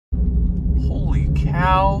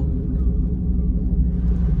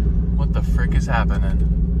heck is happening?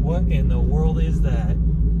 What in the world is that?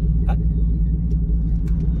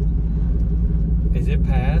 Is it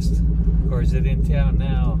past? Or is it in town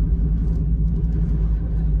now?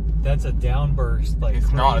 That's a downburst, like It's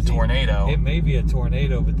crazy. not a tornado. It may be a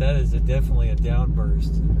tornado, but that is definitely a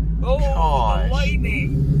downburst. Oh, Gosh. the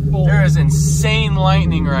lightning! Boom. There is insane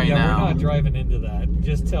lightning right Yeah, now. we're not driving into that.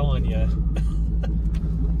 Just telling you.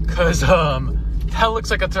 Cause that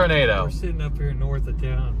looks like a tornado. We're sitting up here north of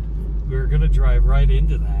town. We're gonna drive right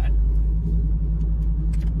into that.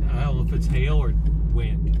 I don't know if it's hail or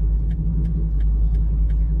wind.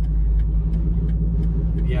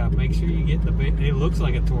 Yeah, make sure you get in the... It looks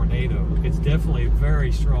like a tornado. It's definitely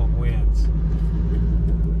very strong winds.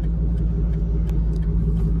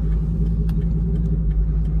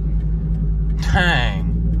 Dang.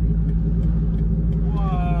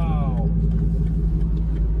 Wow.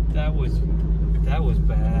 That was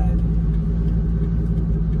bad.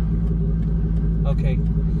 Okay,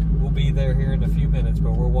 we'll be there here in a few minutes,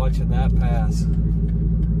 but we're watching that pass.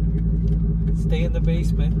 Stay in the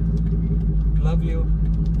basement. Love you.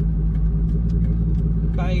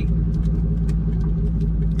 Bye.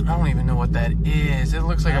 I don't even know what that is. It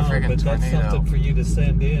looks like a freaking but tornado. that's something for you to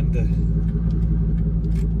send in to...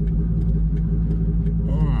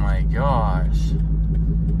 Oh my gosh.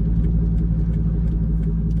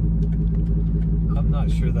 I'm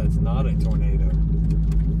not sure that's not a tornado.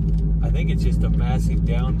 I think it's just a massive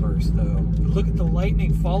downburst, though. But look at the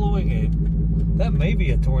lightning following it. That may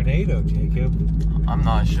be a tornado, Jacob. I'm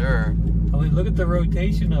not sure. I mean, look at the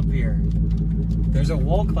rotation up here. There's a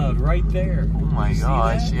wall cloud right there. Oh my You see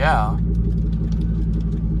gosh, that? yeah.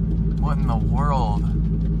 What in the world?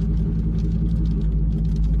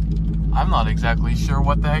 I'm not exactly sure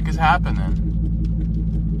what the heck is happening.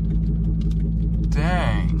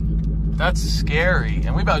 Dang. That's scary.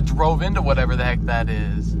 And we about drove into whatever the heck that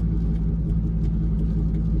is.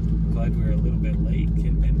 Glad we were a little bit late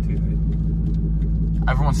getting into it.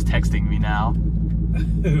 Everyone's texting me now.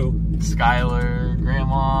 Who? Skylar,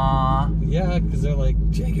 Grandma. Yeah, because they're like,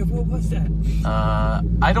 Jacob, what was that?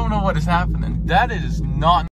 I don't know what is happening. That is not